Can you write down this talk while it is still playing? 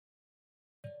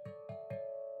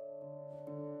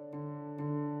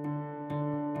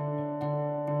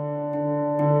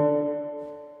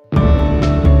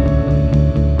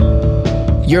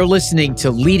You're listening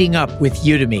to Leading Up with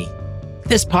Udemy.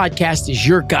 This podcast is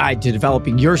your guide to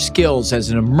developing your skills as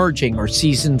an emerging or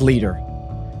seasoned leader.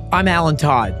 I'm Alan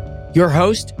Todd, your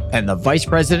host and the Vice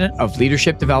President of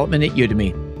Leadership Development at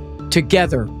Udemy.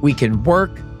 Together, we can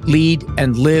work, lead,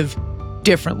 and live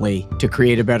differently to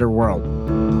create a better world.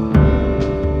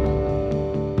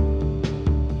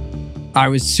 I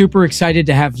was super excited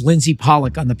to have Lindsay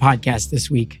Pollack on the podcast this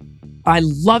week. I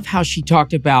love how she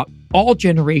talked about all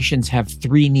generations have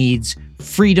three needs: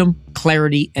 freedom,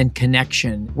 clarity, and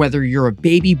connection. Whether you're a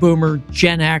baby boomer,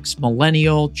 Gen X,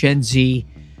 millennial, Gen Z,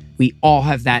 we all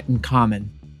have that in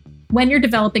common. When you're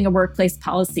developing a workplace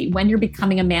policy, when you're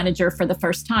becoming a manager for the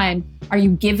first time, are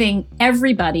you giving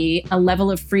everybody a level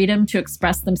of freedom to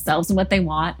express themselves and what they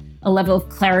want, a level of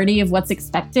clarity of what's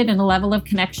expected, and a level of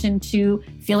connection to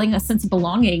feeling a sense of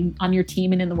belonging on your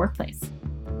team and in the workplace?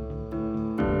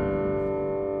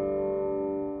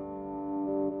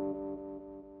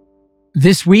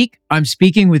 This week, I'm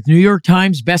speaking with New York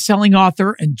Times bestselling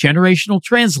author and generational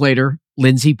translator,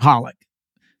 Lindsay Pollack.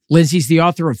 Lindsay's the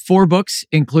author of 4 books,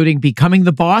 including Becoming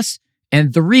the Boss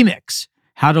and The Remix: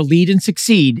 How to Lead and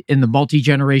Succeed in the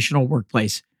Multi-Generational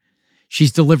Workplace.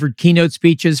 She's delivered keynote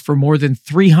speeches for more than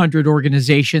 300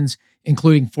 organizations,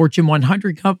 including Fortune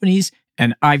 100 companies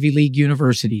and Ivy League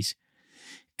universities.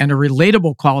 And a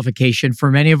relatable qualification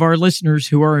for many of our listeners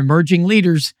who are emerging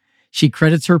leaders, she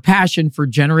credits her passion for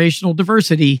generational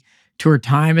diversity to her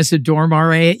time as a dorm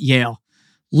RA at Yale.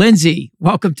 Lindsay,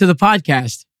 welcome to the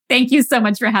podcast. Thank you so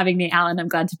much for having me, Alan. I'm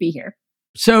glad to be here.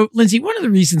 So, Lindsay, one of the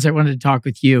reasons I wanted to talk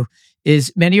with you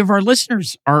is many of our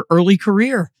listeners are early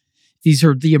career. These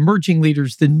are the emerging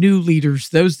leaders, the new leaders,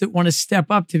 those that want to step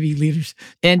up to be leaders.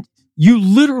 And you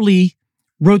literally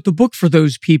wrote the book for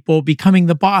those people, Becoming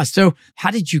the Boss. So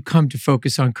how did you come to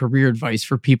focus on career advice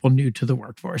for people new to the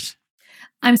workforce?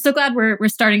 I'm so glad we're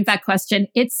starting that question.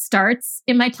 It starts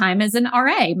in my time as an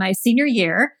RA. My senior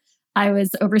year, I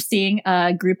was overseeing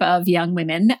a group of young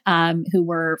women who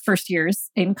were first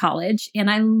years in college, and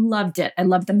I loved it. I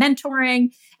loved the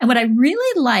mentoring. And what I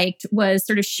really liked was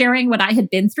sort of sharing what I had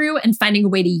been through and finding a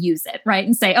way to use it, right?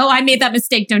 And say, oh, I made that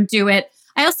mistake, don't do it.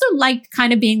 I also liked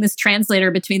kind of being this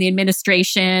translator between the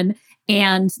administration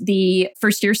and the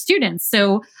first year students.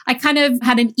 So I kind of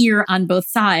had an ear on both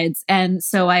sides. And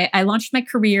so I launched my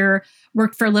career,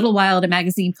 worked for a little while at a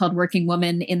magazine called Working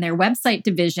Woman in their website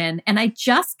division. And I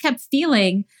just kept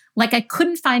feeling like I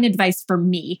couldn't find advice for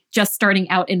me just starting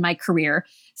out in my career.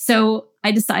 So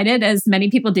I decided, as many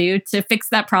people do, to fix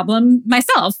that problem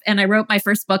myself. And I wrote my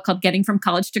first book called Getting from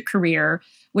College to Career,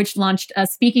 which launched a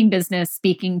speaking business,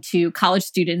 speaking to college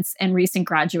students and recent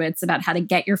graduates about how to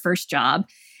get your first job.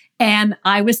 And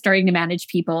I was starting to manage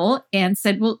people and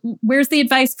said, well, where's the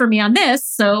advice for me on this?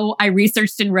 So I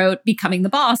researched and wrote Becoming the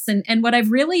Boss. And what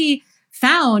I've really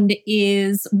found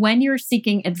is when you're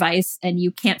seeking advice and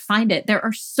you can't find it, there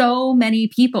are so many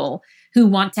people who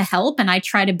want to help. And I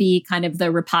try to be kind of the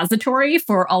repository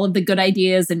for all of the good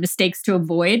ideas and mistakes to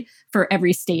avoid for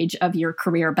every stage of your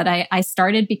career. But I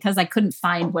started because I couldn't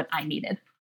find what I needed.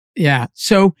 Yeah.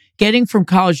 So getting from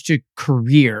college to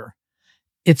career,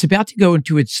 it's about to go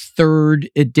into its 3rd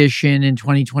edition in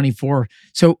 2024.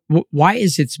 So why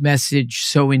is its message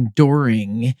so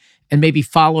enduring? And maybe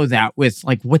follow that with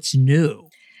like, what's new?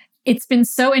 It's been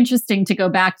so interesting to go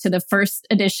back to the first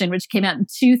edition, which came out in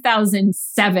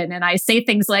 2007. And I say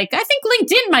things like, I think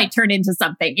LinkedIn might turn into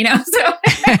something, So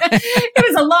it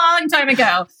was a long time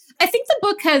ago. I think the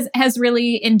book has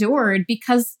really endured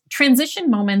because transition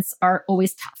moments are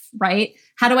always tough, right?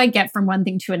 How do I get from one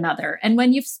thing to another? And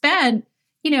when you've spent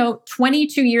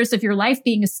 22 years of your life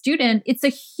being a student, it's a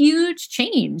huge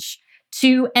change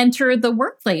to enter the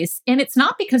workplace. And it's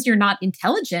not because you're not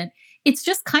intelligent. It's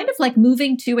just kind of like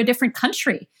moving to a different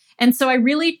country. And so I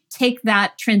really take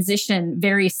that transition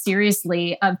very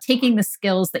seriously of taking the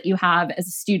skills that you have as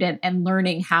a student and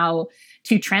learning how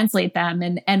to translate them.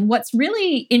 And what's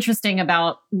really interesting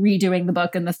about redoing the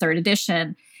book in the 3rd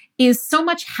edition is so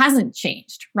much hasn't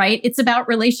changed, right? It's about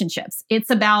relationships.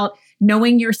 It's about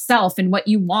knowing yourself and what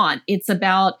you want. It's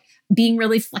about being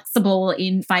really flexible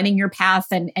in finding your path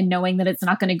and knowing that it's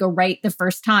not going to go right the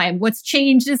first time. What's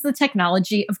changed is the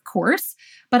technology, of course,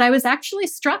 but I was actually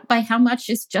struck by how much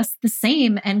is just the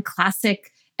same and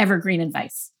classic evergreen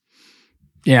advice.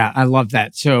 Yeah, I love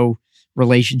that. So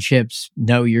relationships,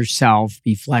 know yourself,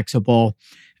 be flexible.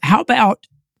 How about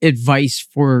advice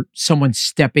for someone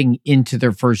stepping into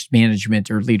their first management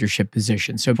or leadership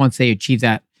position? So once they achieve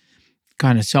that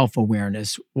kind of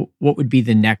self-awareness, what would be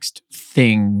the next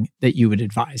thing that you would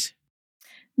advise?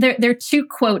 There are 2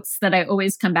 quotes that I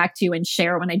always come back to and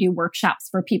share when I do workshops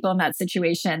for people in that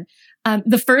situation.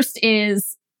 The first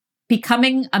is,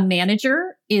 becoming a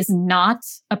manager is not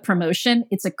a promotion,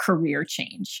 it's a career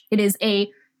change. It is a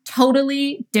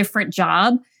totally different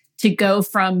job to go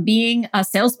from being a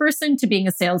salesperson to being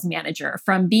a sales manager,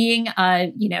 from being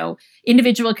a,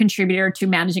 individual contributor to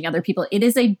managing other people. It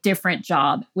is a different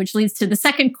job, which leads to the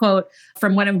second quote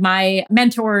from one of my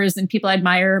mentors and people I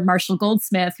admire, Marshall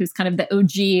Goldsmith, who's kind of the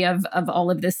OG of all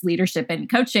of this leadership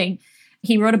and coaching.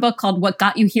 He wrote a book called What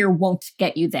Got You Here Won't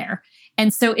Get You There.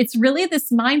 And so it's really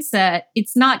this mindset.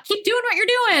 It's not keep doing what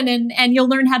you're doing and you'll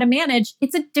learn how to manage.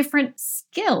 It's a different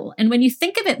skill. And when you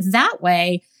think of it that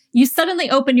way, you suddenly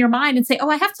open your mind and say, oh,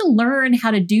 I have to learn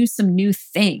how to do some new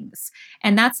things.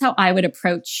 And that's how I would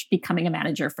approach becoming a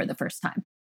manager for the first time.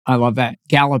 I love that.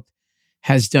 Gallup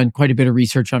has done quite a bit of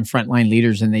research on frontline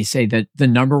leaders, and they say that the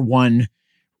number one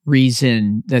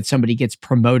reason that somebody gets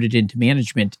promoted into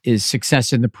management is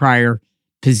success in the prior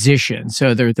position.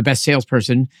 So they're the best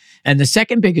salesperson. And the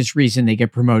second biggest reason they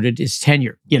get promoted is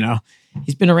tenure.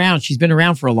 She's been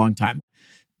around for a long time.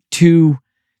 Two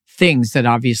things that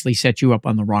obviously set you up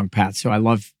on the wrong path. So I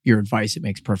love your advice. It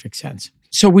makes perfect sense.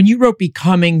 So when you wrote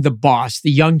Becoming the Boss,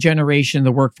 the young generation,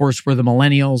 the workforce were the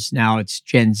millennials. Now it's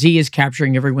Gen Z is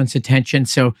capturing everyone's attention.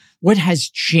 So what has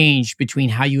changed between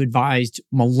how you advised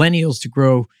millennials to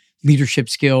grow leadership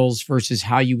skills versus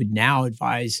how you would now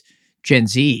advise Gen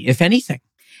Z, if anything?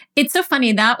 It's so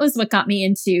funny. That was what got me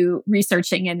into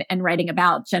researching and writing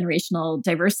about generational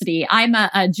diversity. I'm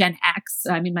a Gen X.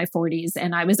 I'm in my 40s,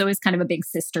 and I was always kind of a big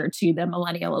sister to the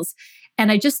millennials. And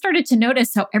I just started to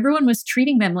notice how everyone was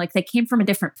treating them like they came from a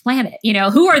different planet.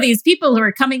 Who are these people who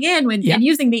are coming in and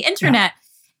using the internet?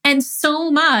 Yeah. And so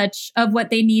much of what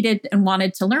they needed and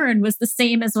wanted to learn was the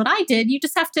same as what I did. You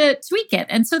just have to tweak it.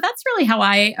 And so that's really how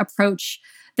I approach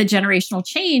the generational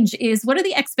change is what are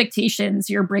the expectations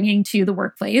you're bringing to the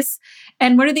workplace?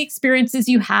 And what are the experiences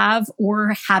you have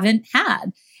or haven't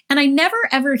had? And I never,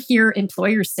 ever hear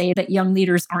employers say that young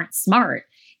leaders aren't smart.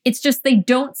 It's just they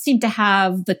don't seem to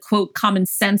have the, quote, common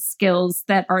sense skills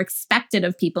that are expected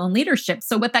of people in leadership.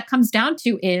 So what that comes down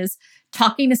to is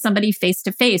talking to somebody face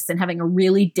to face and having a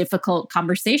really difficult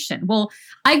conversation. Well,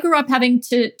 I grew up having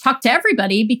to talk to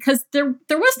everybody because there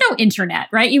was no internet,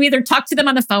 right? You either talked to them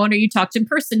on the phone or you talked in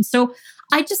person. So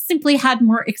I just simply had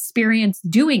more experience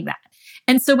doing that.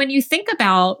 And so when you think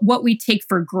about what we take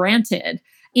for granted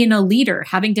in a leader,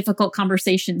 having difficult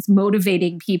conversations,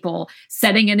 motivating people,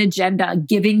 setting an agenda,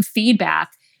 giving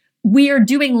feedback, we are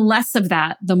doing less of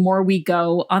that the more we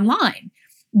go online.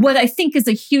 What I think is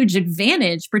a huge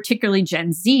advantage, particularly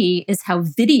Gen Z, is how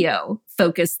video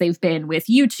focused they've been with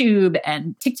YouTube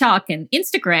and TikTok and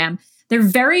Instagram. They're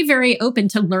very, very open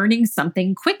to learning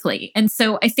something quickly. And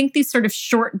so I think these sort of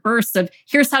short bursts of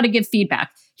here's how to give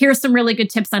feedback, here's some really good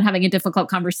tips on having a difficult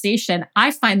conversation.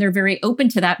 I find they're very open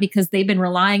to that because they've been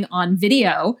relying on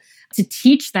video to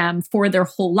teach them for their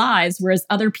whole lives, whereas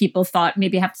other people thought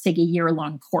maybe I have to take a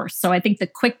year-long course. So I think the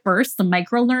quick bursts, the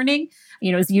micro learning,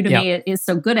 as Udemy is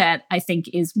so good at, I think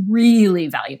is really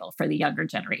valuable for the younger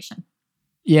generation.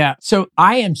 Yeah. So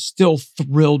I am still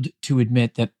thrilled to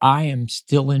admit that I am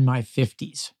still in my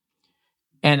 50s.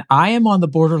 And I am on the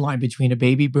borderline between a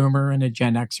baby boomer and a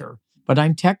Gen Xer, but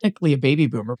I'm technically a baby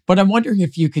boomer. But I'm wondering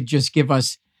if you could just give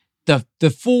us the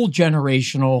full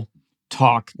generational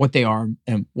talk, what they are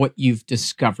and what you've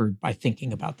discovered by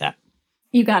thinking about that.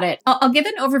 You got it. I'll give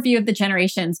an overview of the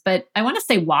generations, but I want to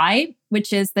say why,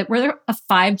 which is that we're a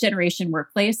 5-generation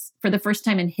workplace for the first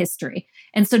time in history.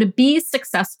 And so to be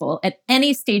successful at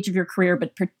any stage of your career,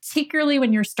 but particularly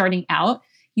when you're starting out,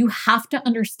 you have to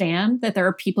understand that there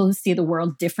are people who see the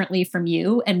world differently from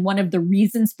you. And one of the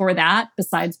reasons for that,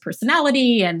 besides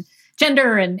personality and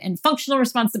gender and functional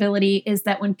responsibility, is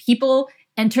that when people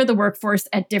enter the workforce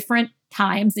at different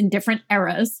times in different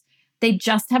eras, they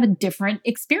just have a different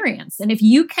experience. And if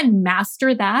you can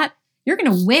master that, you're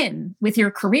going to win with your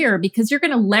career because you're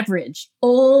going to leverage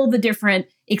all the different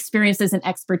experiences and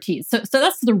expertise. So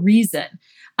that's the reason.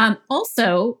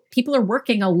 Also, people are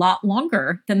working a lot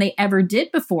longer than they ever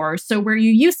did before. So where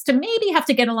you used to maybe have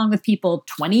to get along with people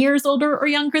 20 years older or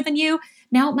younger than you,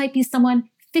 now it might be someone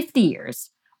 50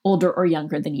 years older or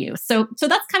younger than you. So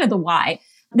that's kind of the why.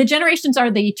 The generations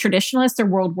are the traditionalists or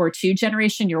World War II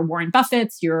generation. Your Warren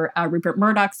Buffett's, your Rupert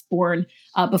Murdoch's born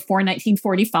before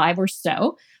 1945 or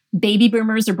so. Baby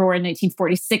boomers are born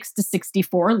 1946 to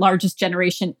 64, largest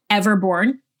generation ever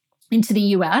born into the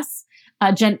US.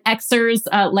 Gen Xers,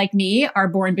 like me, are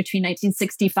born between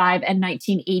 1965 and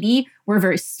 1980. We're a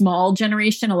very small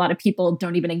generation. A lot of people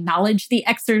don't even acknowledge the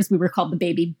Xers. We were called the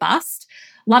baby bust.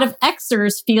 A lot of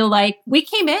Xers feel like we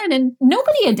came in and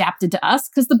nobody adapted to us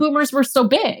because the boomers were so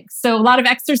big. So a lot of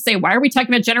Xers say, why are we talking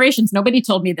about generations? Nobody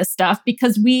told me this stuff,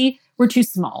 because we we're too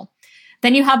small.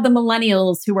 Then you have the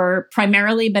millennials who are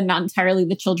primarily, but not entirely,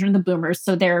 the children of the boomers.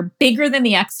 So they're bigger than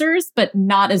the Xers, but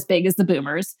not as big as the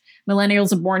boomers.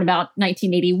 Millennials are born about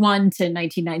 1981 to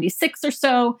 1996 or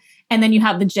so. And then you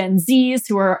have the Gen Zs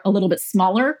who are a little bit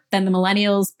smaller than the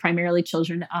millennials, primarily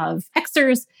children of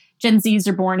Xers. Gen Zs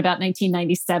are born about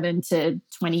 1997 to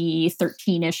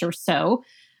 2013-ish or so.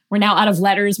 We're now out of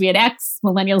letters. We had X.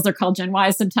 Millennials are called Gen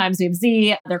Y sometimes. We have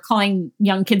Z. They're calling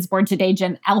young kids born today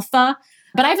Gen Alpha.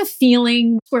 But I have a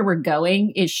feeling where we're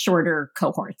going is shorter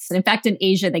cohorts. And in fact, in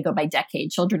Asia, they go by decade,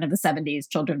 children of the 70s,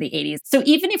 children of the 80s. So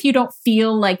even if you don't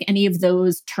feel like any of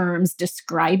those terms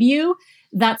describe you,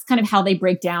 that's kind of how they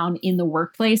break down in the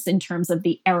workplace in terms of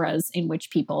the eras in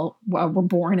which people were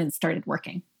born and started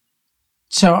working.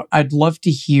 So I'd love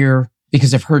to hear,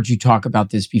 because I've heard you talk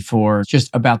about this before,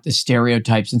 just about the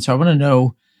stereotypes. And so I want to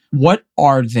know, what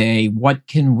are they? What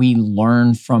can we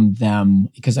learn from them?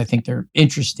 Because I think they're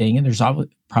interesting and there's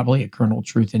probably a kernel of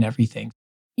truth in everything.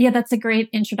 Yeah, that's a great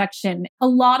introduction. A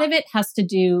lot of it has to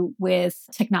do with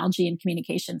technology and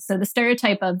communication. So the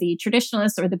stereotype of the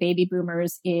traditionalists or the baby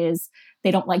boomers is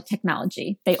they don't like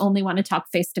technology. They only want to talk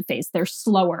face to face. They're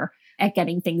slower at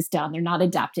getting things done. They're not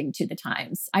adapting to the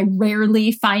times. I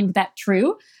rarely find that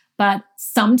true. But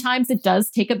sometimes it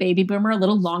does take a baby boomer a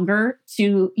little longer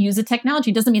to use a technology.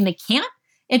 It doesn't mean they can't.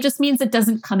 It just means it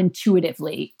doesn't come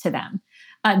intuitively to them.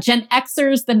 Gen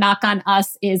Xers, the knock on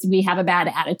us is we have a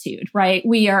bad attitude, right?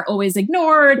 We are always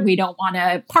ignored. We don't want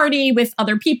to party with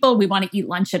other people. We want to eat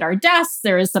lunch at our desks.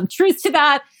 There is some truth to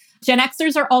that. Gen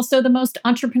Xers are also the most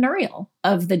entrepreneurial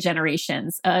of the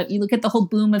generations. You look at the whole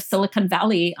boom of Silicon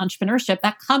Valley entrepreneurship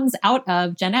that comes out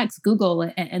of Gen X,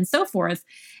 Google, and so forth.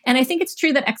 And I think it's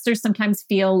true that Xers sometimes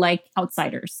feel like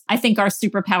outsiders. I think our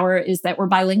superpower is that we're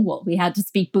bilingual. We had to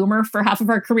speak boomer for half of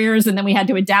our careers, and then we had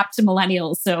to adapt to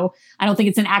millennials. So I don't think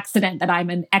it's an accident that I'm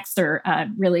an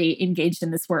Xer really engaged in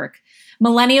this work.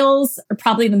 Millennials are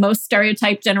probably the most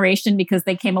stereotyped generation because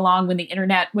they came along when the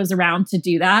internet was around to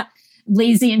do that.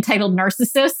 Lazy, entitled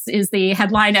narcissists is the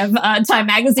headline of Time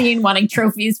magazine, wanting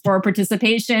trophies for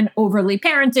participation, overly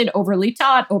parented, overly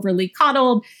taught, overly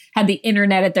coddled, had the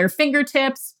internet at their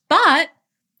fingertips. But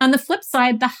on the flip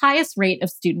side, the highest rate of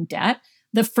student debt,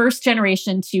 the first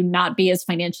generation to not be as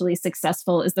financially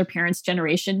successful as their parents'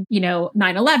 generation,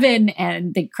 9/11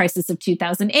 and the crisis of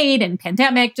 2008 and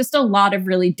pandemic, just a lot of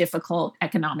really difficult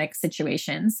economic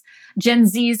situations. Gen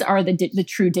Zs are the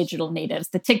true digital natives,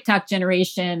 the TikTok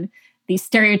generation. The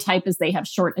stereotype is they have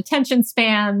short attention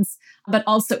spans, but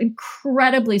also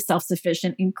incredibly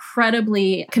self-sufficient,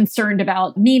 incredibly concerned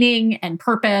about meaning and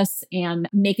purpose and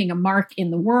making a mark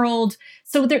in the world.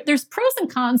 So there's pros and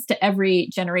cons to every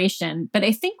generation. But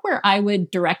I think where I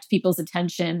would direct people's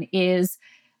attention is,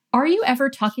 are you ever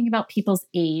talking about people's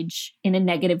age in a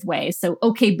negative way? So,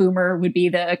 okay, boomer would be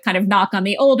the kind of knock on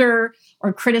the older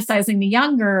or criticizing the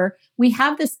younger. We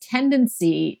have this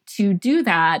tendency to do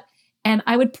that. And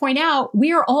I would point out,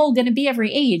 we are all going to be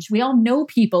every age. We all know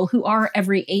people who are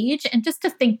every age. And just to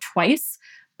think twice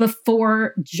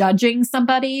before judging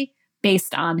somebody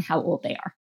based on how old they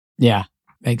are. Yeah,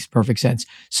 makes perfect sense.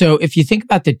 So if you think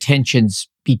about the tensions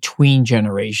between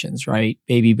generations, right?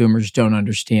 Baby boomers don't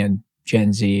understand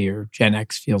Gen Z, or Gen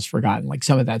X feels forgotten, like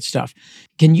some of that stuff.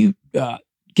 Can you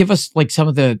give us like some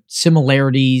of the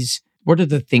similarities? What are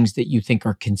the things that you think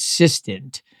are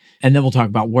consistent? And then we'll talk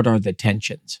about what are the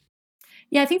tensions.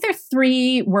 Yeah, I think there are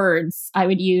three words I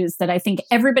would use that I think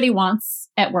everybody wants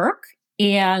at work,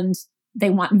 and they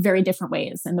want in very different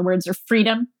ways. And the words are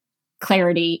freedom,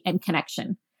 clarity, and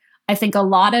connection. I think a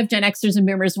lot of Gen Xers and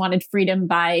boomers wanted freedom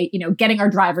by, getting our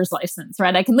driver's license,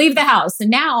 right? I can leave the house. And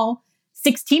now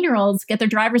 16-year-olds get their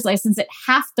driver's license at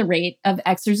half the rate of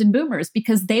Xers and boomers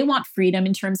because they want freedom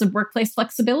in terms of workplace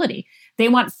flexibility. They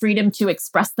want freedom to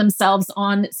express themselves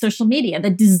on social media. The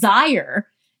desire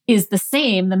is the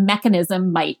same. The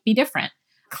mechanism might be different.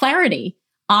 Clarity.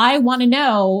 I want to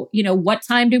know, what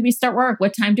time do we start work?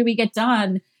 What time do we get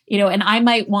done? And I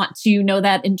might want to know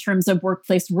that in terms of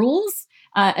workplace rules.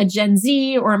 A Gen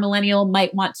Z or a millennial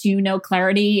might want to know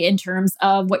clarity in terms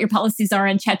of what your policies are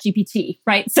in ChatGPT,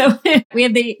 right? So we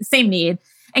have the same need.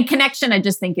 And connection, I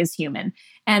just think, is human.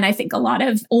 And I think a lot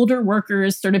of older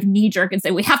workers sort of knee-jerk and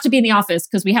say, we have to be in the office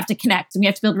because we have to connect and we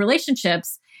have to build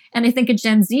relationships. And I think a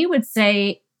Gen Z would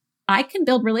say, I can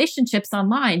build relationships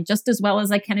online just as well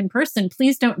as I can in person.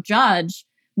 Please don't judge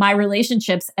my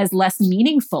relationships as less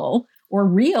meaningful or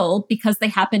real because they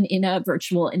happen in a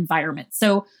virtual environment.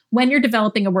 So when you're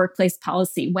developing a workplace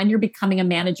policy, when you're becoming a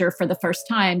manager for the first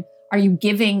time, are you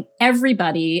giving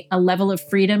everybody a level of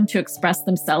freedom to express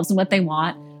themselves and what they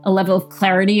want? a level of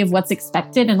clarity of what's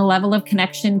expected, and a level of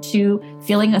connection to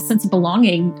feeling a sense of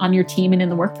belonging on your team and in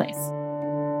the workplace.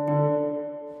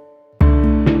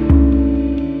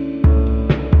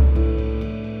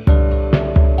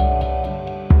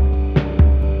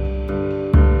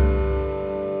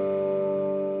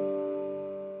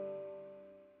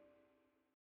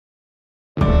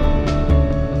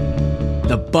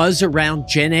 The buzz around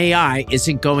Gen AI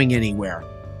isn't going anywhere.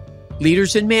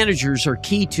 Leaders and managers are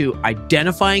key to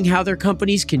identifying how their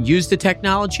companies can use the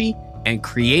technology and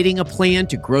creating a plan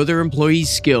to grow their employees'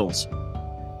 skills.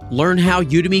 Learn how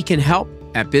Udemy can help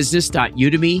at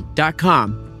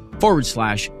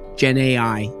business.udemy.com/Gen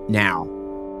AI now.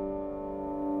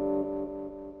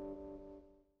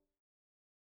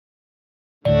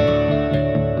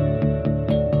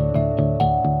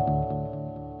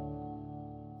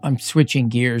 I'm switching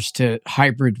gears to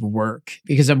hybrid work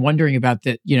because I'm wondering about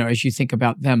that, as you think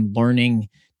about them learning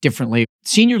differently.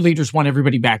 Senior leaders want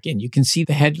everybody back in. You can see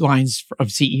the headlines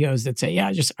of CEOs that say,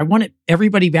 I want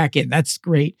everybody back in. That's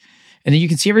great. And then you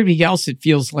can see everybody else. It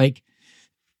feels like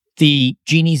the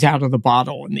genie's out of the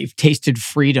bottle and they've tasted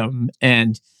freedom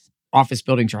and office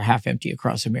buildings are half empty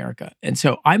across America. And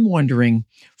so I'm wondering,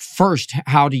 first,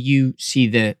 how do you see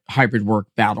the hybrid work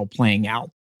battle playing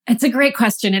out? It's a great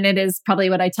question. And it is probably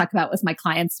what I talk about with my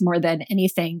clients more than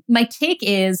anything. My take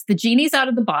is the genie's out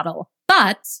of the bottle,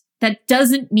 but that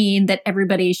doesn't mean that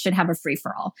everybody should have a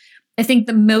free-for-all. I think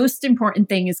the most important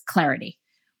thing is clarity.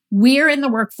 We're in the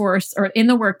workforce or in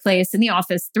the workplace, in the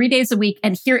office 3 days a week.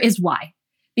 And here is why.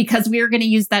 Because we are going to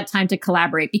use that time to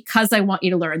collaborate, because I want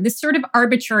you to learn. This sort of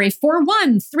arbitrary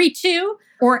 4-1, 3-2,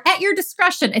 or at your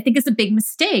discretion, I think is a big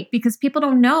mistake because people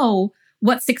don't know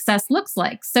what success looks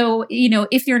like. So,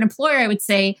 if you're an employer, I would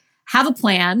say have a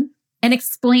plan and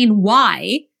explain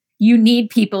why you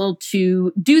need people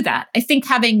to do that. I think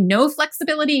having no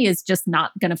flexibility is just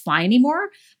not going to fly anymore.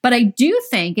 But I do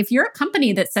think if you're a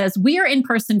company that says we are in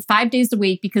person 5 days a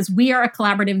week because we are a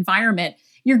collaborative environment,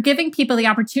 you're giving people the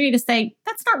opportunity to say,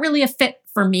 that's not really a fit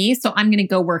for me, so I'm going to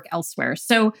go work elsewhere.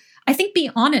 So I think be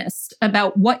honest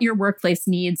about what your workplace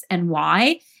needs and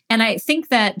why. And I think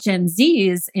that Gen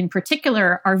Zs in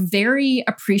particular are very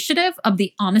appreciative of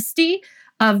the honesty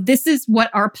of this is what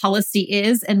our policy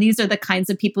is. And these are the kinds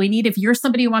of people we need. If you're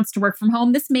somebody who wants to work from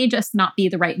home, this may just not be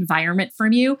the right environment for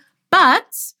you.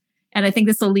 But, and I think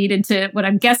this will lead into what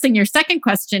I'm guessing your second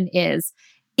question is,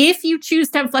 if you choose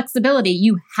to have flexibility,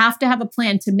 you have to have a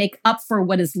plan to make up for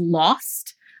what is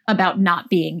lost about not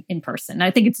being in person.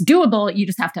 I think it's doable. You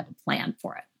just have to have a plan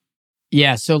for it.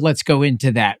 Yeah, so let's go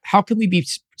into that. How can we be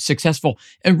successful?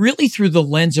 And really through the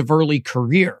lens of early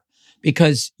career,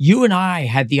 because you and I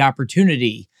had the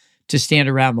opportunity to stand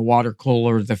around the water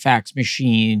cooler, the fax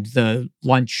machine, the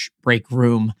lunch break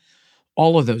room,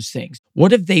 all of those things.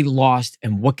 What have they lost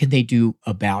and what can they do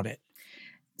about it?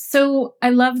 So I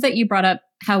love that you brought up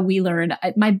how we learned.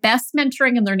 My best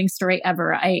mentoring and learning story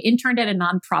ever. I interned at a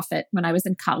nonprofit when I was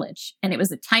in college, and it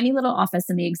was a tiny little office,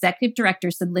 and the executive director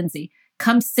said, Lindsay,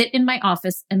 come sit in my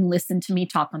office and listen to me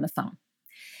talk on the phone.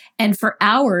 And for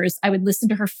hours, I would listen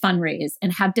to her fundraise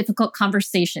and have difficult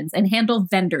conversations and handle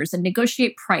vendors and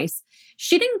negotiate price.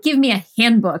 She didn't give me a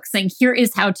handbook saying, here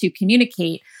is how to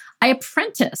communicate. I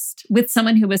apprenticed with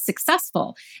someone who was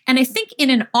successful. And I think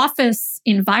in an office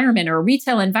environment or a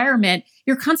retail environment,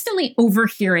 you're constantly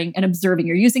overhearing and observing.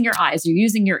 You're using your eyes, you're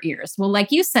using your ears. Well,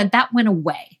 like you said, that went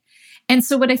away. And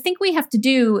so what I think we have to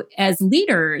do as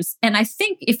leaders, and I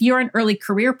think if you're an early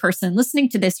career person listening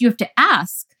to this, you have to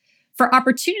ask for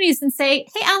opportunities and say,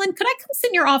 hey, Alan, could I come sit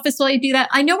in your office while you do that?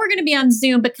 I know we're going to be on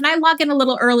Zoom, but can I log in a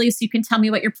little early so you can tell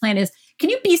me what your plan is? Can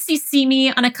you BCC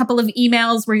me on a couple of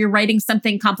emails where you're writing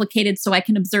something complicated so I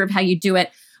can observe how you do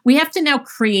it? We have to now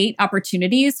create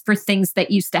opportunities for things that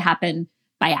used to happen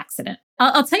by accident.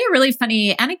 I'll tell you a really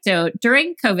funny anecdote.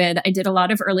 During COVID, I did a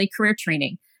lot of early career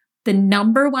training. The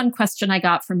number one question I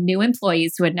got from new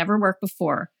employees who had never worked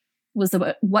before was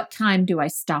about what time do I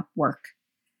stop work?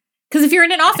 Because if you're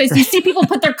in an office, you see people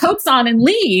put their coats on and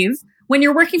leave. When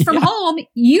you're working from home,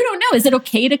 you don't know. Is it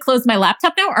okay to close my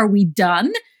laptop now? Are we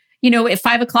done? At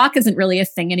 5 o'clock isn't really a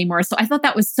thing anymore. So I thought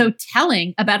that was so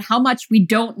telling about how much we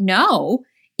don't know,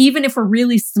 even if we're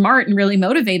really smart and really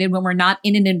motivated when we're not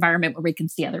in an environment where we can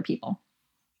see other people.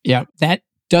 Yeah, that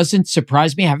doesn't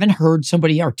surprise me. I haven't heard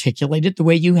somebody articulate it the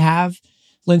way you have,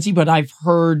 Lindsay, but I've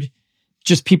heard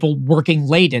just people working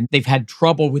late and they've had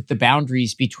trouble with the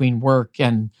boundaries between work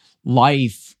and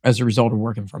life as a result of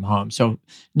working from home. So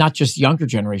not just younger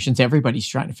generations, everybody's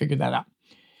trying to figure that out.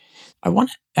 I want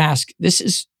to ask, this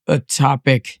is a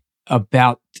topic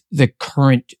about the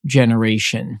current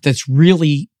generation that's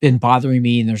really been bothering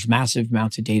me, and there's massive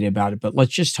amounts of data about it, but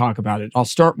let's just talk about it. I'll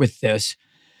start with this.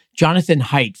 Jonathan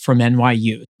Haidt from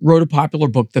NYU wrote a popular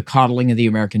book, The Coddling of the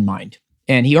American Mind.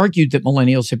 And he argued that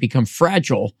millennials have become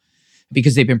fragile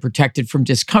because they've been protected from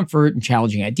discomfort and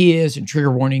challenging ideas and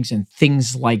trigger warnings and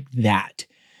things like that.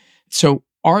 So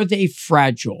are they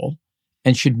fragile,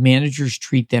 and should managers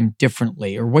treat them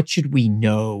differently? Or what should we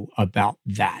know about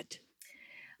that?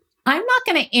 I'm not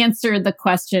going to answer the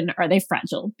question, are they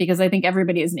fragile? Because I think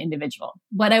everybody is an individual.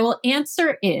 What I will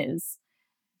answer is,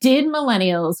 did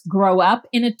millennials grow up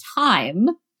in a time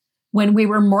when we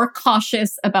were more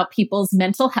cautious about people's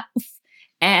mental health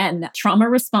and trauma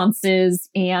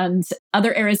responses and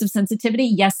other areas of sensitivity?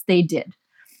 Yes, they did.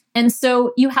 And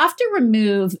so you have to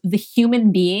remove the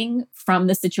human being from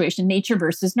the situation, nature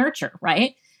versus nurture,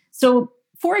 right? So,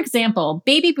 for example,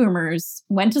 baby boomers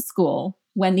went to school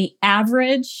when the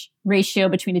average ratio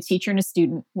between a teacher and a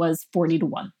student was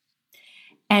 40-1.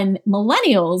 And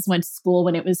millennials went to school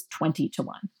when it was 20-1.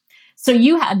 So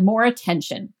you had more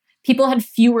attention. People had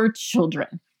fewer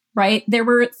children, right? There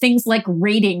were things like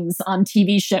ratings on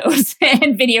TV shows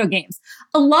and video games.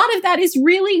 A lot of that is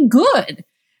really good,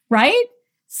 right?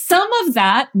 Some of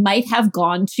that might have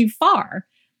gone too far.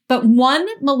 But one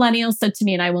millennial said to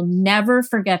me, and I will never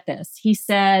forget this. He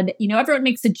said, everyone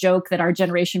makes a joke that our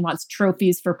generation wants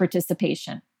trophies for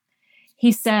participation.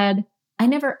 He said, I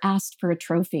never asked for a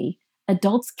trophy.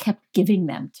 Adults kept giving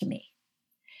them to me.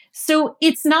 So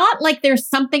it's not like there's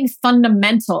something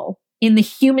fundamental in the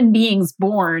human beings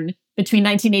born between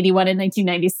 1981 and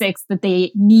 1996 that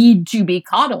they need to be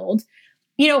coddled.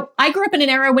 I grew up in an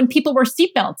era when people wore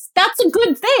seatbelts. That's a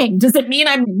good thing. Does it mean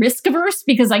I'm risk averse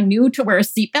because I knew to wear a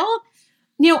seatbelt?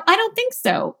 I don't think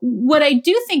so. What I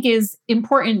do think is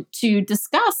important to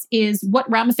discuss is what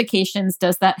ramifications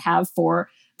does that have for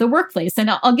the workplace? And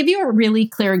I'll give you a really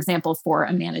clear example for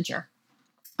a manager.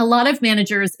 A lot of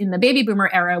managers in the baby boomer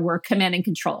era were command and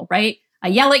control, right? I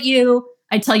yell at you,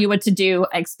 I tell you what to do,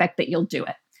 I expect that you'll do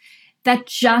it. That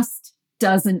just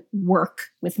doesn't work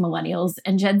with millennials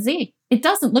and Gen Z. It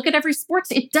doesn't. Look at every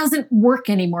sports. It doesn't work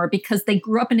anymore because they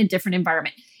grew up in a different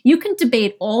environment. You can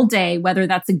debate all day whether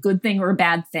that's a good thing or a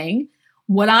bad thing.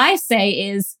 What I say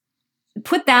is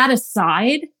put that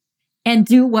aside and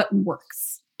do what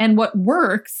works. And what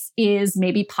works is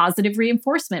maybe positive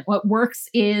reinforcement. What works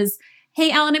is,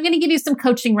 hey, Alan, I'm going to give you some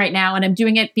coaching right now, and I'm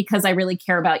doing it because I really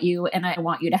care about you and I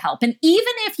want you to help. And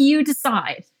even if you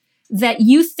decide that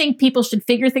you think people should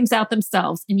figure things out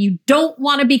themselves and you don't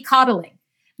want to be coddling,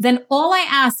 then all I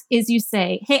ask is you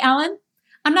say, hey, Alan,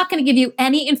 I'm not going to give you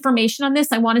any information on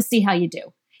this. I want to see how you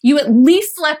do. You at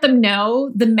least let them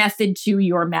know the method to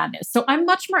your madness. So I'm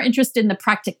much more interested in the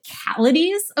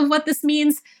practicalities of what this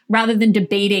means rather than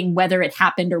debating whether it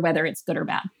happened or whether it's good or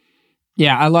bad.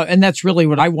 Yeah, and that's really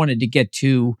what I wanted to get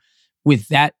to with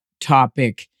that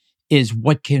topic is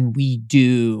what can we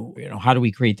do? How do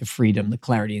we create the freedom, the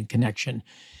clarity, and connection?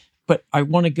 But I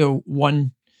want to go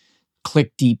one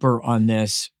click deeper on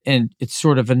this, and it's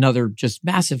sort of another just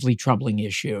massively troubling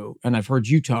issue. And I've heard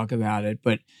you talk about it,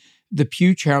 but the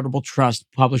Pew Charitable Trust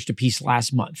published a piece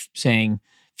last month saying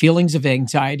feelings of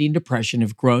anxiety and depression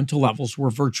have grown to levels where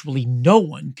virtually no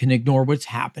one can ignore what's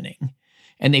happening.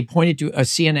 And they pointed to a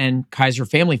CNN Kaiser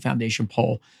Family Foundation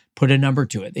poll, put a number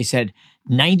to it. They said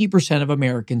 90% of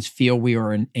Americans feel we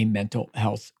are in a mental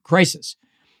health crisis.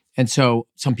 And so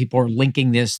some people are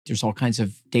linking this. There's all kinds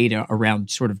of data around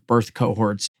sort of birth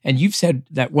cohorts. And you've said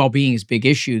that well-being is a big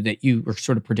issue that you were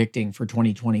sort of predicting for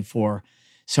 2024.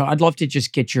 So I'd love to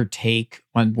just get your take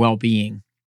on well-being.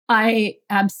 I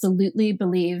absolutely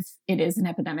believe it is an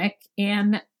epidemic.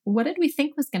 And what did we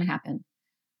think was going to happen?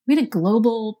 We had a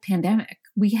global pandemic.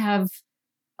 We have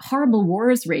horrible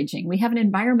wars raging. We have an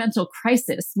environmental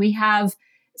crisis. We have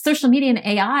social media and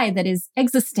AI that is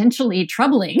existentially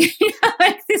troubling.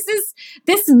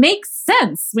 This makes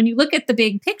sense when you look at the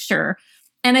big picture.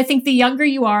 And I think the younger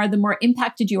you are, the more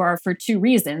impacted you are for two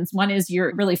reasons. One is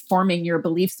you're really forming your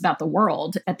beliefs about the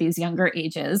world at these younger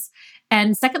ages.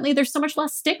 And secondly, there's so much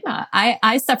less stigma.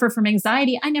 I suffer from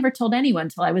anxiety. I never told anyone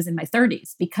until I was in my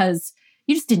 30s because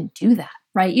you just didn't do that,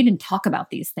 right? You didn't talk about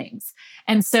these things.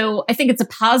 And so I think it's a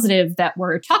positive that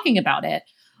we're talking about it.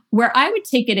 Where I would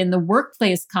take it in the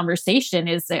workplace conversation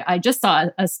is I just saw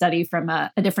a study from a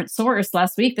different source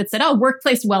last week that said,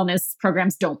 workplace wellness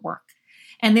programs don't work.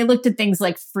 And they looked at things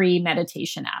like free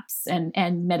meditation apps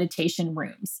and meditation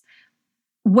rooms.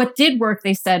 What did work,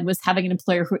 they said, was having an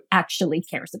employer who actually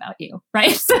cares about you,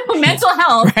 right? So mental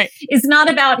health is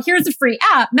not about, here's a free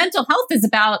app. Mental health is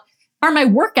about, Are my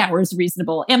work hours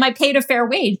reasonable? Am I paid a fair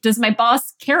wage? Does my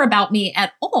boss care about me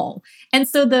at all? And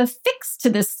so the fix to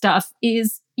this stuff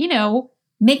is,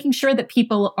 making sure that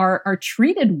people are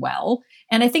treated well.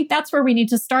 And I think that's where we need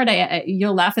to start.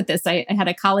 You'll laugh at this. I had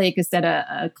a colleague who said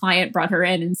a client brought her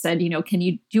in and said, can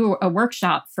you do a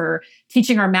workshop for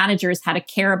teaching our managers how to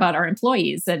care about our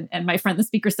employees? And my friend, the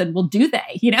speaker, said, well, do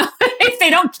they? If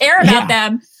they don't care about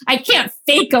them, I can't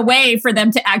fake a way for them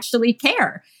to actually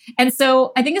care. And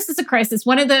so I think this is a crisis.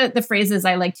 One of the phrases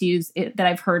I like to use that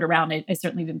I've heard around it, I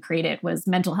certainly didn't create it, was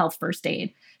mental health first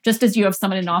aid. Just as you have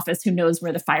someone in office who knows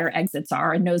where the fire exits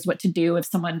are and knows what to do if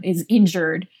someone is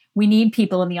injured, we need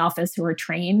people in the office who are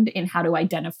trained in how to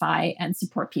identify and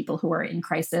support people who are in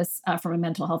crisis from a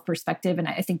mental health perspective. And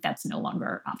I think that's no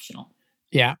longer optional.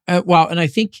 Yeah. And I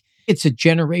think it's a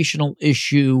generational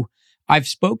issue. I've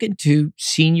spoken to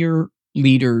senior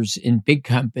leaders in big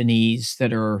companies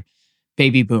that are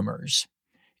baby boomers,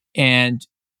 and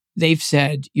they've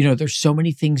said, there's so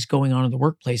many things going on in the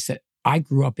workplace that I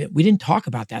grew up in. We didn't talk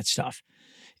about that stuff.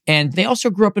 And they also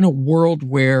grew up in a world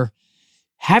where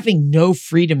having no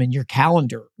freedom in your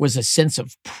calendar was a sense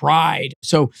of pride.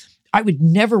 So I would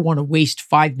never want to waste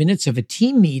 5 minutes of a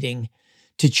team meeting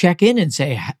to check in and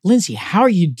say, Lindsay, how are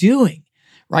you doing?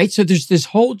 Right? So there's this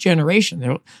whole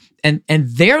generation, and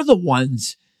they're the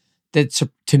ones that,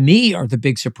 to me, are the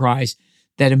big surprise,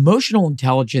 that emotional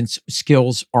intelligence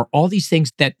skills are all these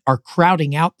things that are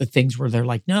crowding out the things where they're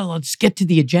like, no, let's get to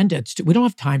the agenda. We don't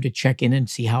have time to check in and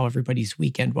see how everybody's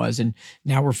weekend was. And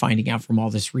now we're finding out from all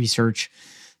this research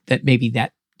that maybe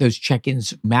those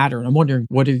check-ins matter. And I'm wondering,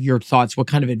 what are your thoughts? What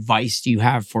kind of advice do you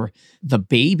have for the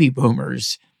baby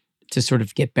boomers to sort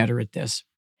of get better at this?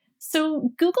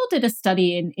 So Google did a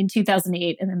study in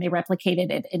 2008, and then they replicated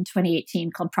it in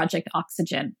 2018 called Project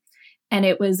Oxygen. And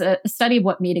it was a study of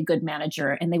what made a good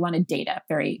manager. And they wanted data,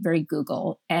 very, very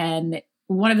Google. And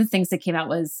one of the things that came out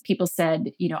was people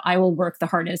said, I will work the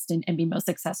hardest and be most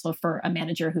successful for a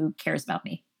manager who cares about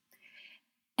me.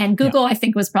 And Google, I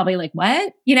think, was probably like,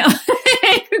 what?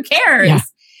 Who cares? Yeah.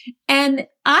 And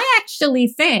I actually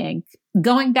think,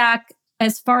 going back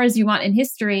as far as you want in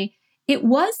history, it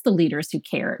was the leaders who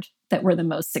cared that were the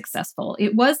most successful.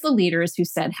 It was the leaders who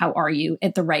said, how are you,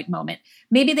 at the right moment.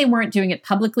 Maybe they weren't doing it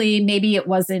publicly. Maybe it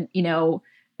wasn't,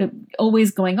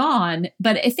 always going on.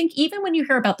 But I think even when you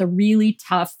hear about the really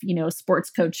tough, sports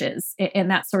coaches and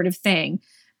that sort of thing,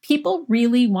 people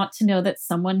really want to know that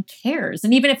someone cares.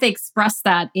 And even if they express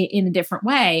that in a different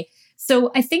way.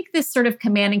 So I think this sort of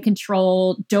command and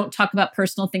control, don't talk about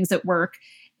personal things at work,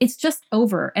 it's just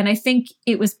over. And I think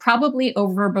it was probably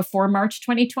over before March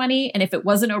 2020. And if it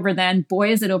wasn't over then,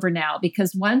 boy, is it over now.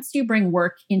 Because once you bring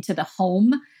work into the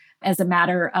home as a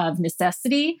matter of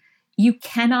necessity, you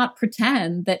cannot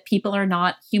pretend that people are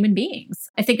not human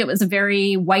beings. I think it was a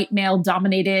very white male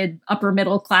dominated upper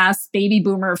middle class baby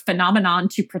boomer phenomenon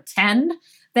to pretend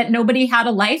that nobody had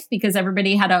a life because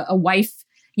everybody had a wife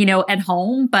at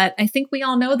home. But I think we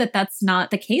all know that that's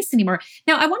not the case anymore.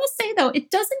 Now, I want to say, though,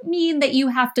 it doesn't mean that you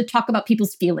have to talk about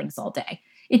people's feelings all day.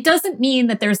 It doesn't mean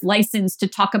that there's license to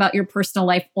talk about your personal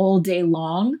life all day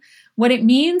long. What it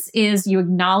means is you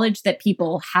acknowledge that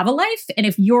people have a life. And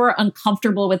if you're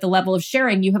uncomfortable with the level of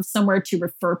sharing, you have somewhere to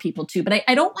refer people to. But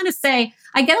I don't want to say,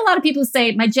 I get a lot of people who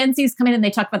say, my Gen Zs come in and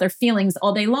they talk about their feelings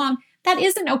all day long. That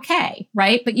isn't okay,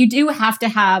 right? But you do have to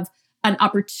have an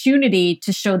opportunity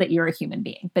to show that you're a human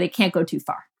being, but it can't go too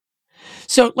far.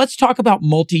 So let's talk about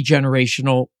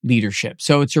multi-generational leadership.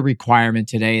 So it's a requirement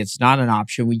today. It's not an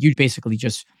option. You basically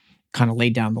just kind of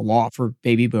laid down the law for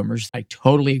baby boomers. I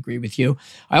totally agree with you.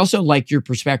 I also like your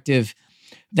perspective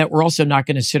that we're also not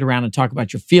going to sit around and talk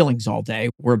about your feelings all day.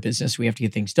 We're a business. We have to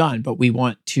get things done, but we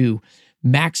want to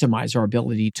maximize our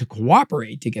ability to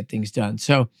cooperate to get things done.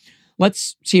 So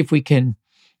let's see if we can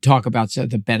talk about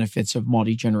the benefits of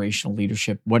multi-generational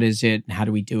leadership. What is it and how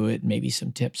do we do it? And maybe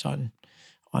some tips on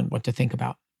what to think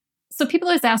about. So people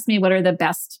always ask me, what are the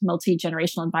best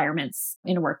multi-generational environments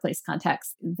in a workplace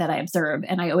context that I observe?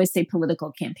 And I always say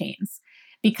political campaigns.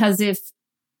 Because if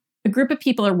a group of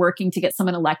people are working to get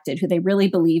someone elected who they really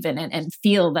believe in and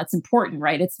feel that's important,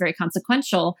 right? It's very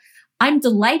consequential. I'm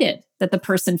delighted that the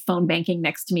person phone banking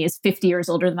next to me is 50 years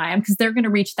older than I am, because they're going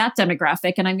to reach that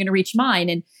demographic and I'm going to reach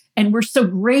mine. And we're so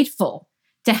grateful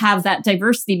to have that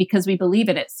diversity because we believe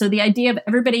in it. So the idea of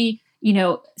everybody,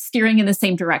 steering in the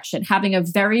same direction, having a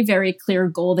very, very clear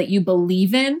goal that you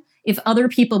believe in. If other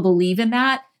people believe in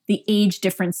that, the age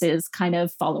differences kind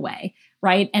of fall away,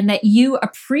 right? And that you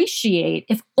appreciate,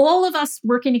 if all of us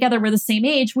working together were the same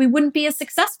age, we wouldn't be as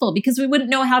successful because we wouldn't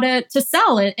know how to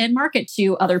sell it and market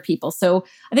to other people. So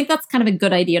I think that's kind of a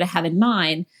good idea to have in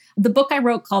mind. The book I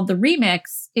wrote called The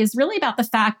Remix is really about the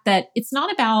fact that it's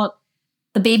not about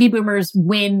the baby boomers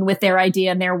win with their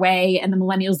idea and their way and the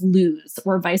millennials lose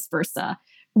or vice versa.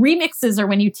 Remixes are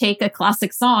when you take a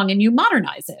classic song and you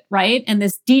modernize it, right? And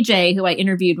this DJ who I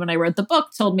interviewed when I wrote the book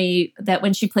told me that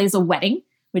when she plays a wedding,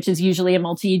 which is usually a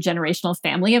multi-generational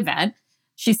family event,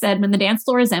 she said, when the dance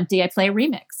floor is empty, I play a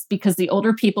remix because the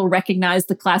older people recognize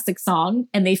the classic song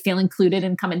and they feel included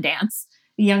and come and dance.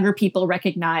 The younger people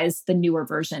recognize the newer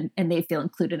version and they feel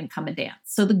included and come and dance.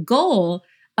 So the goal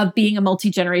of being a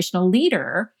multi-generational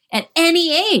leader at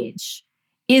any age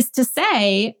is to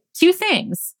say two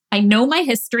things. I know my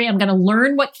history. I'm going to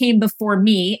learn what came before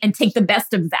me and take the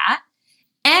best of that.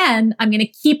 And I'm going to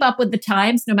keep up with the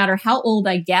times no matter how old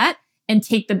I get and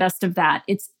take the best of that.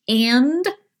 It's and,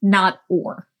 not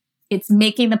or. It's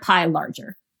making the pie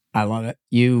larger. I love it.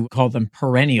 You call them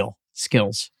perennial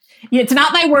skills. Yeah, it's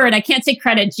not my word. I can't take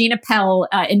credit. Gina Pell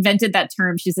invented that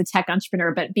term. She's a tech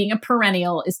entrepreneur, but being a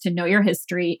perennial is to know your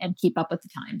history and keep up with the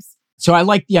times. So I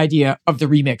like the idea of the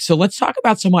remix. So let's talk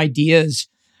about some ideas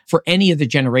for any of the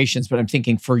generations, but I'm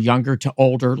thinking for younger to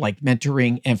older, like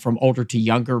mentoring, and from older to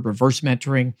younger, reverse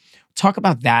mentoring. Talk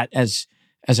about that as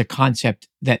a concept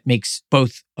that makes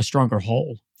both a stronger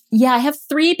whole. Yeah, I have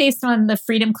three based on the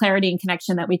freedom, clarity, and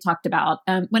connection that we talked about.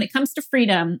 When it comes to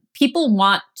freedom, people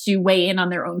want to weigh in on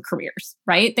their own careers,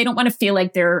 right? They don't want to feel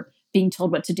like they're being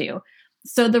told what to do.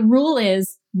 So the rule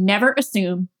is never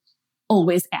assume,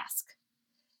 always ask.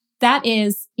 That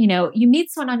is, you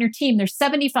meet someone on your team, they're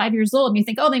 75 years old, and you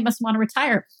think, oh, they must want to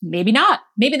retire. Maybe not.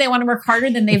 Maybe they want to work harder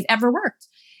than they've ever worked.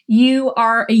 You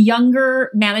are a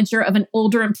younger manager of an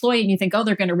older employee and you think, oh,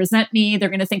 they're going to resent me. They're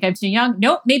going to think I'm too young.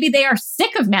 Nope. Maybe they are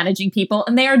sick of managing people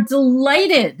and they are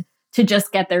delighted to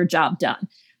just get their job done.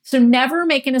 So never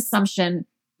make an assumption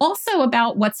also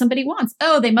about what somebody wants.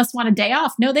 Oh, they must want a day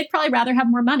off. No, they'd probably rather have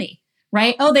more money,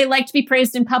 right? Oh, they like to be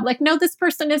praised in public. No, this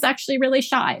person is actually really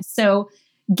shy. So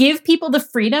give people the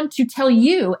freedom to tell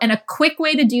you. And a quick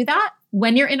way to do that,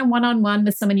 when you're in a one-on-one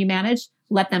with someone you manage,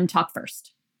 let them talk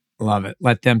first. Love it.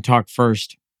 Let them talk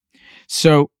first.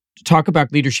 So talk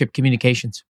about leadership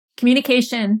communications.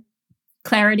 Communication,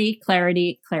 clarity,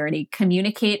 clarity, clarity.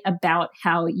 Communicate about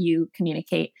how you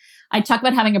communicate. I talk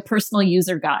about having a personal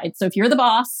user guide. So if you're the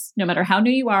boss, no matter how new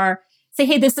you are, say,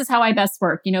 hey, this is how I best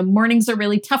work. Mornings are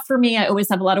really tough for me. I always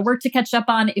have a lot of work to catch up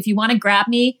on. If you want to grab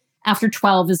me, after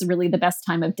 12 is really the best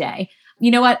time of day.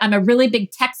 You know what? I'm a really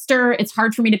big texter. It's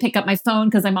hard for me to pick up my phone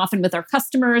because I'm often with our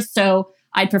customers. So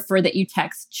I prefer that you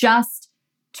text. Just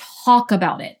talk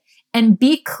about it and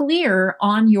be clear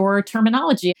on your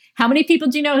terminology. How many people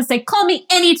do you know who say, call me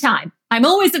anytime. I'm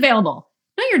always available.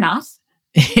 No, you're not.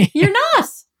 You're not.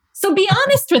 So be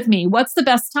honest with me. What's the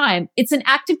best time? It's an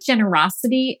act of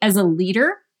generosity as a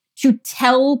leader to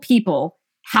tell people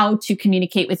how to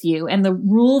communicate with you. And the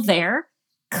rule there,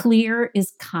 clear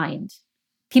is kind.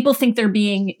 People think they're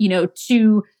being,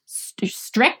 too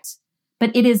strict,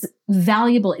 but it is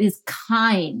valuable. It is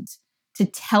kind to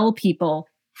tell people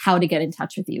how to get in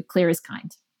touch with you. Clear is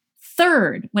kind.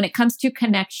 Third, when it comes to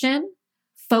connection,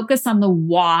 focus on the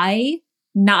why,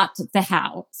 not the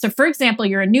how. So for example,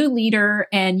 you're a new leader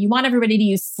and you want everybody to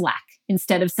use Slack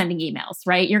instead of sending emails,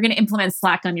 right? You're going to implement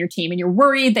Slack on your team and you're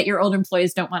worried that your old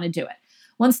employees don't want to do it.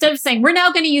 Well, instead of saying, we're now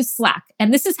going to use Slack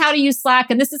and this is how to use Slack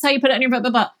and this is how you put it on your blah,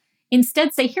 blah, blah.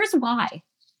 Instead say, here's why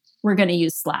we're going to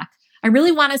use Slack. I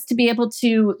really want us to be able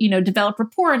to, develop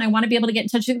rapport and I want to be able to get in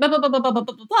touch with blah, blah, blah, blah, blah, blah,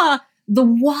 blah, blah. The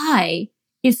why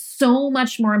is so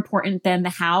much more important than the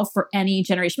how for any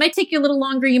generation. It might take you a little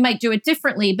longer. You might do it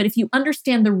differently, but if you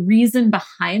understand the reason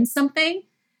behind something,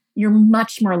 you're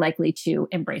much more likely to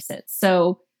embrace it.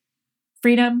 So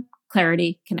freedom,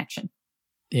 clarity, connection.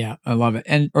 Yeah, I love it.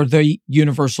 And are the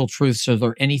universal truths, are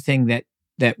there anything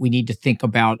that we need to think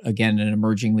about, again, an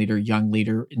emerging leader, young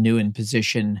leader, new in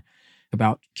position,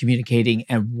 about communicating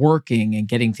and working and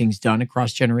getting things done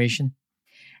across generation?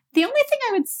 The only thing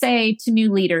I would say to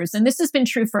new leaders, and this has been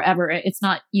true forever, it's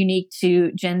not unique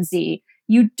to Gen Z,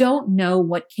 you don't know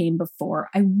what came before.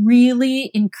 I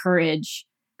really encourage,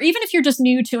 even if you're just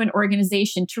new to an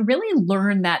organization, to really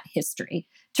learn that history,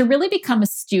 to really become a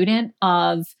student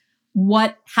of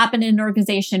what happened in an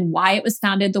organization, why it was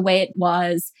founded the way it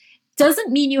was.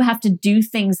 Doesn't mean you have to do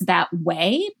things that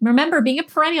way. Remember, being a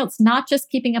perennial, it's not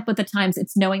just keeping up with the times,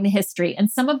 it's knowing the history.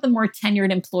 And some of the more tenured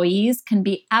employees can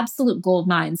be absolute gold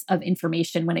mines of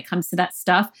information when it comes to that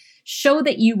stuff. Show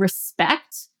that you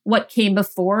respect what came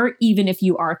before, even if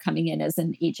you are coming in as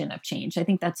an agent of change. I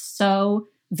think that's so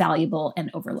valuable and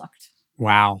overlooked.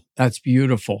 Wow, that's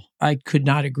beautiful. I could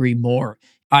not agree more.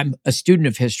 I'm a student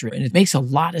of history, and it makes a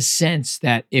lot of sense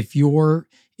that if you're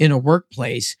in a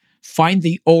workplace, find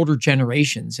the older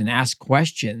generations and ask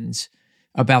questions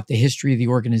about the history of the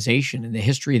organization and the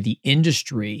history of the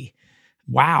industry.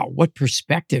 Wow, what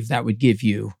perspective that would give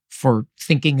you for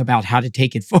thinking about how to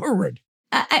take it forward.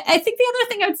 I think the other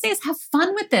thing I would say is have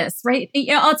fun with this, right?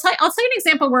 I'll tell you an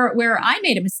example where I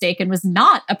made a mistake and was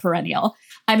not a perennial.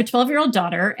 I have a 12-year-old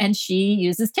daughter and she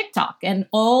uses TikTok, and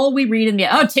all we read in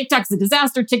the, TikTok's a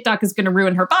disaster. TikTok is going to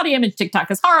ruin her body image.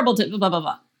 TikTok is horrible, blah, blah, blah,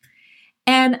 blah.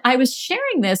 And I was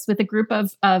sharing this with a group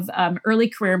of early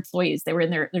career employees. They were in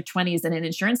their 20s in an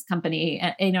insurance company,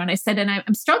 and I said, and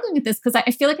I'm struggling with this because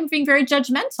I feel like I'm being very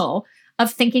judgmental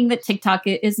of thinking that TikTok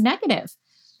is negative.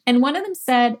 And one of them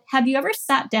said, have you ever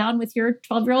sat down with your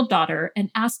 12-year-old daughter and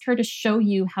asked her to show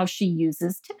you how she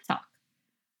uses TikTok?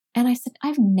 And I said,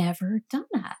 I've never done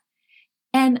that.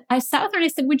 And I sat with her and I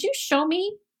said, would you show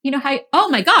me, how, oh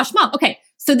my gosh, Mom, okay.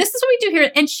 So this is what we do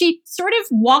here. And she sort of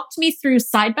walked me through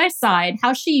side by side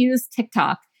how she used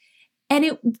TikTok.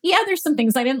 And there's some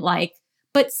things I didn't like,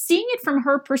 but seeing it from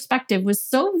her perspective was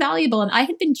so valuable. And I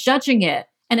had been judging it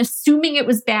and assuming it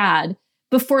was bad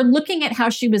before looking at how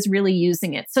she was really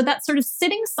using it. So that sort of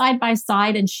sitting side by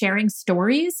side and sharing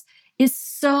stories is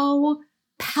so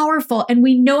powerful. And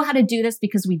we know how to do this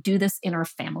because we do this in our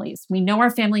families. We know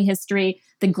our family history.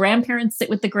 The grandparents sit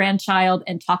with the grandchild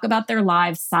and talk about their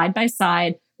lives side by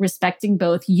side, respecting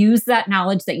both. Use that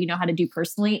knowledge that you know how to do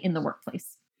personally in the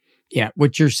workplace. Yeah,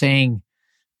 what you're saying,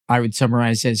 I would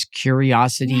summarize as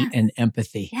curiosity and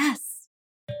empathy. Yes.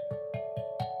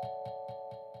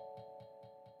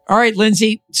 All right,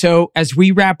 Lindsay. So as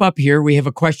we wrap up here, we have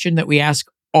a question that we ask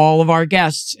all of our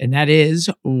guests, and that is,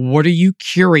 what are you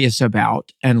curious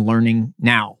about and learning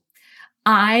now?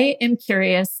 I am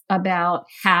curious about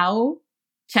how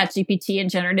ChatGPT and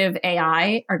generative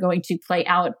AI are going to play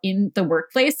out in the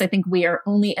workplace. I think we are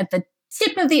only at the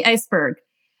tip of the iceberg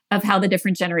of how the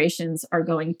different generations are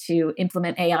going to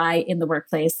implement AI in the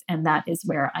workplace. And that is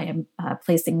where I am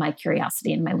placing my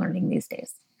curiosity and my learning these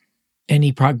days.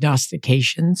 Any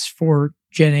prognostications for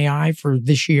Gen AI for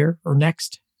this year or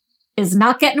next? Is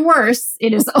not getting worse.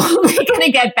 It is only going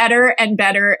to get better and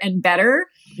better and better.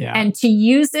 Yeah. And to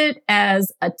use it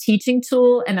as a teaching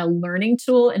tool and a learning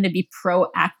tool and to be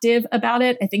proactive about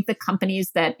it, I think the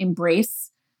companies that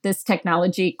embrace this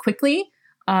technology quickly,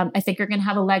 I think are going to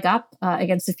have a leg up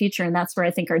against the future. And that's where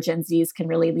I think our Gen Zs can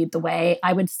really lead the way.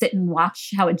 I would sit and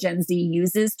watch how a Gen Z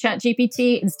uses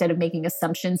ChatGPT instead of making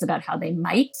assumptions about how they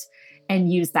might, and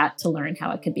use that to learn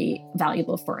how it could be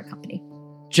valuable for a company.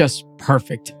 Just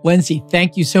perfect. Lindsay,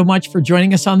 thank you so much for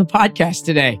joining us on the podcast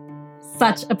today.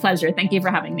 Such a pleasure. Thank you for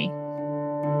having me.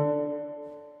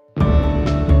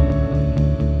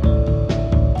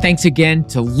 Thanks again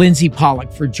to Lindsay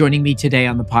Pollack for joining me today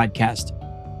on the podcast.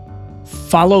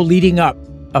 Follow Leading Up,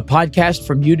 a podcast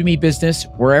from Udemy Business,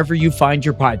 wherever you find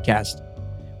your podcast.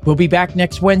 We'll be back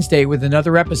next Wednesday with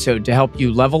another episode to help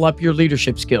you level up your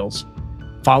leadership skills.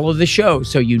 Follow the show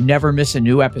so you never miss a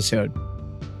new episode.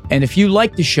 And if you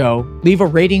like the show, leave a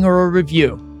rating or a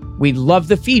review. We love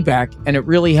the feedback, and it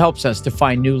really helps us to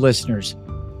find new listeners.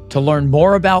 To learn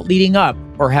more about Leading Up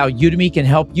or how Udemy can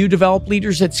help you develop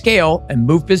leaders at scale and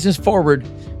move business forward,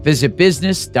 visit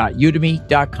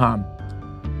business.udemy.com.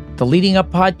 The Leading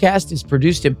Up podcast is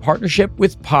produced in partnership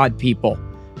with Pod People.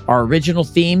 Our original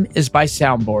theme is by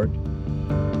Soundboard.